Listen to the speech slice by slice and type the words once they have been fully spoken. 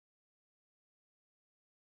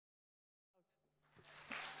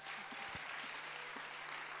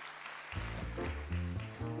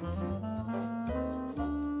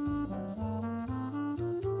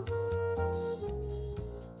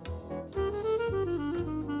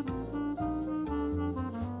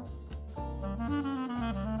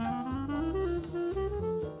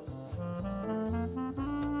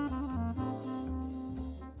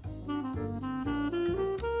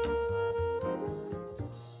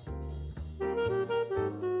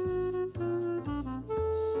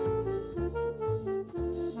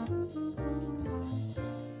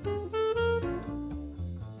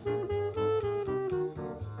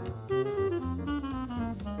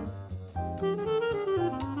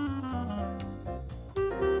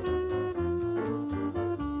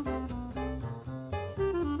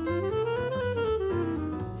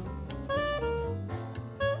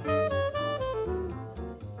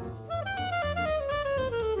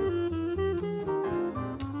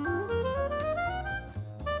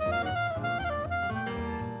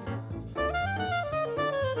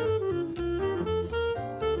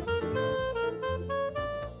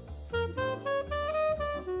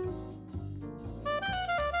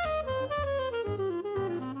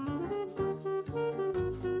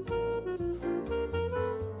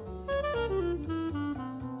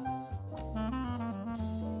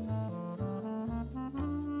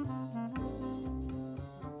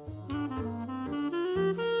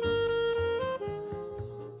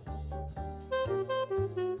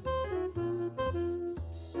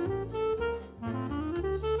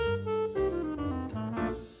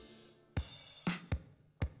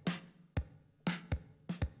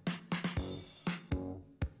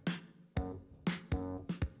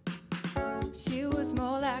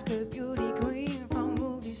a beauty queen from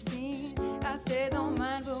movie scene. I said, don't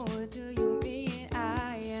mind, but what do you mean?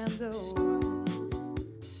 I am the one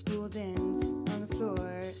who'll dance on the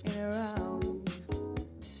floor in a round.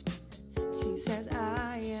 She says,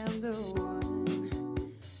 I am the one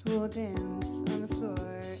who'll dance on the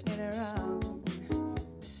floor in a round.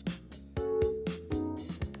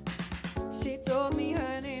 She told me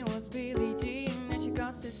her name was Billie Jean, and she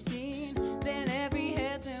crossed the scene. Then every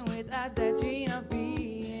head turned with eyes that dream of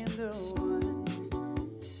being the one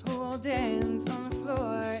who will dance on the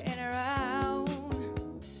floor and around.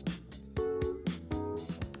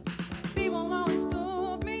 People always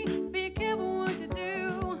told me, be careful what you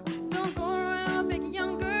do. Don't go around breaking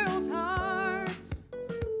young girls' hearts.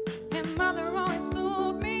 And mother always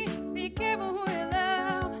told me, be careful who you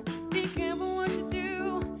love. Be careful what you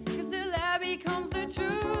do, 'cause the lie becomes the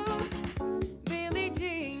truth. Billie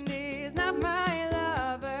Jean is not my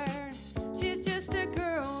lover. She's just a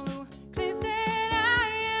girl who claims that I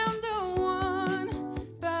am the one,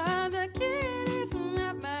 but the kid is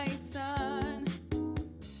not my son.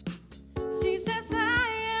 She says I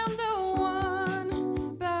am the one,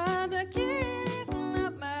 but the kid is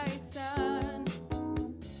not my son.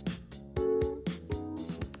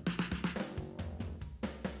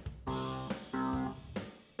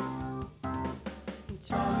 He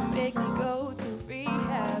tried to make me go to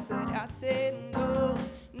rehab, but I said no,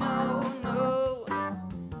 no, no.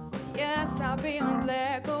 Yes, I've been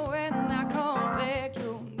black, but when I come back,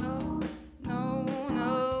 you'll know, no,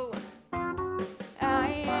 no. I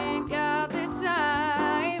ain't got the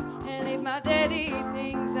time, and if my daddy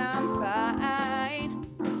thinks I'm fine,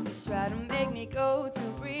 he's trying to make me go to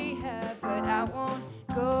rehab, but I won't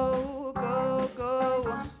go, go, go.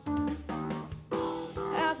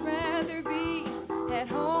 I'd rather be at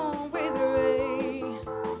home with Ray.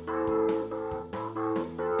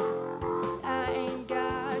 I ain't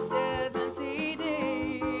got 70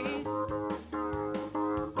 days,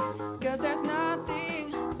 'cause there's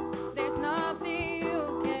nothing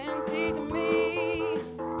you can teach me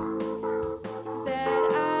that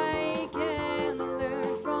I can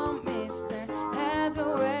learn from Mr.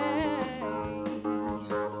 Hathaway.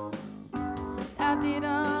 I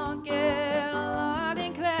didn't get a lot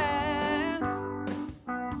in class,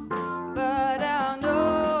 but I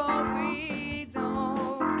know we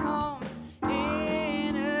don't come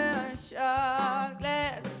in a shot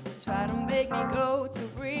glass. They try to make me go to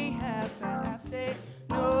rehab, but I say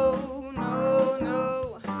no, no,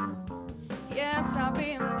 no. Yes, I've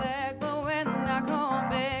been black, but when I come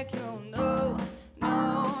back, you'll know,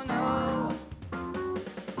 no, no.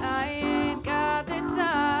 I ain't got the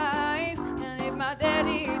time, and if my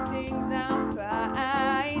daddy thinks I'm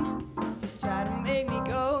fine, he's trying to make me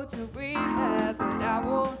go to rehab, but I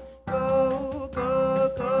won't go,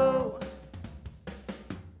 go, go.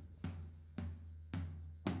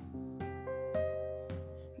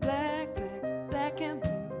 Black, black, black and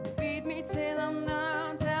blue, beat me till I'm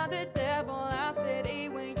numb. Tell the devil I said, hey,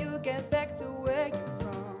 when you get back to where you're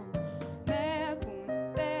from. Bad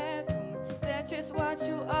boon, that's just what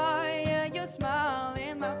you are. Yeah, you smile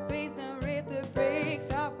in my face and rip the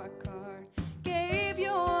brakes off my car. Gave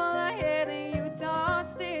you all I had and you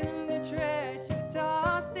tossed it in the trash. You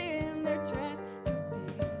tossed it in the trash. You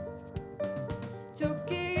did. To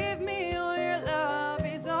give me all your love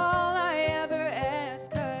is all I ever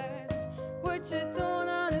ask, 'cause what you don't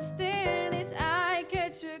understand is I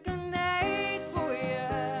catch a good night for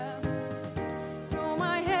ya. Throw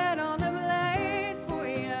my head on the blade for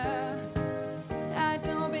ya. I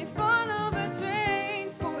jump in front of a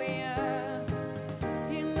train for ya.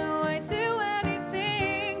 You know I'd do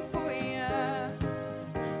anything for ya.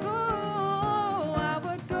 Oh, I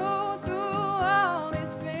would go through all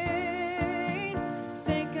this pain,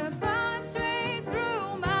 take a bullet straight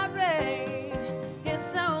through my brain.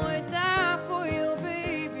 Yes, I would die for you,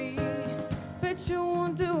 baby, but you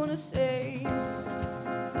won't do the same.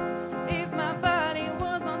 If my body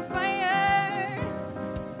was on fire,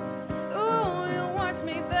 ooh, you watch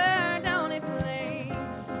me burn down in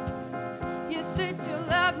flames. You said you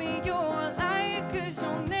love me, you're a liar, 'cause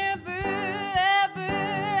you'll never, ever,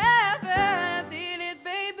 ever did it,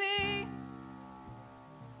 baby.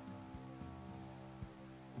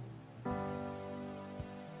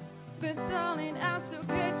 But darling, I still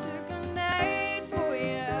catch a good night for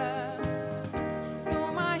ya. Throw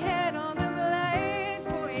my head on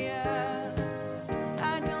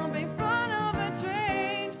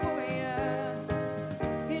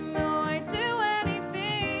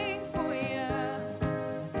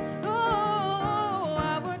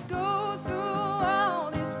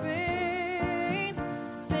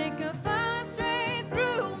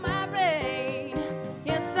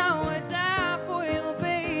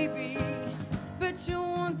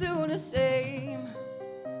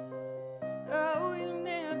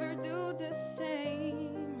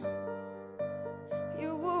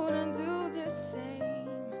gonna do the same.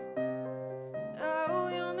 Oh,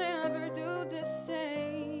 you'll never do the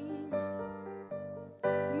same.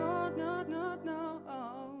 No, no, no, no.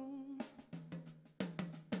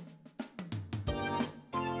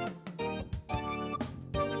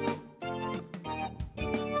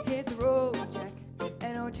 Hit the road, Jack,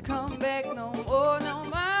 and don't you come back no more, no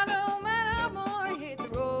more, no more, no more. Hit the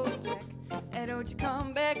road, Jack, and don't you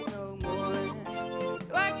come back no more.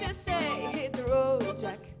 What you say? Hit the road,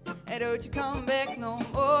 Jack, and don't you come back no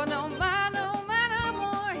more, no more, no more, no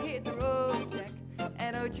more. Hit the road, Jack,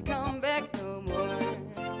 and don't you come back no more.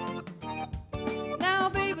 Now,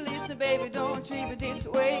 baby, listen, baby, don't treat me this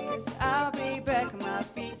way, 'cause I'll be back on my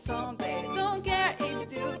feet someday. Don't care if you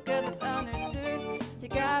do, 'cause it's understood. You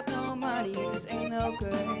got no money, you just ain't no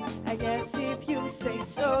good. I guess if you say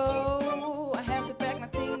so, I have to pack my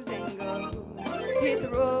things and go. Hit the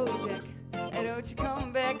road, Jack, and don't you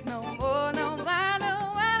come back no more, no more, no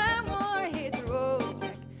more, no more. Hit the road,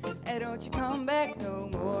 Jack, and don't you come back no more.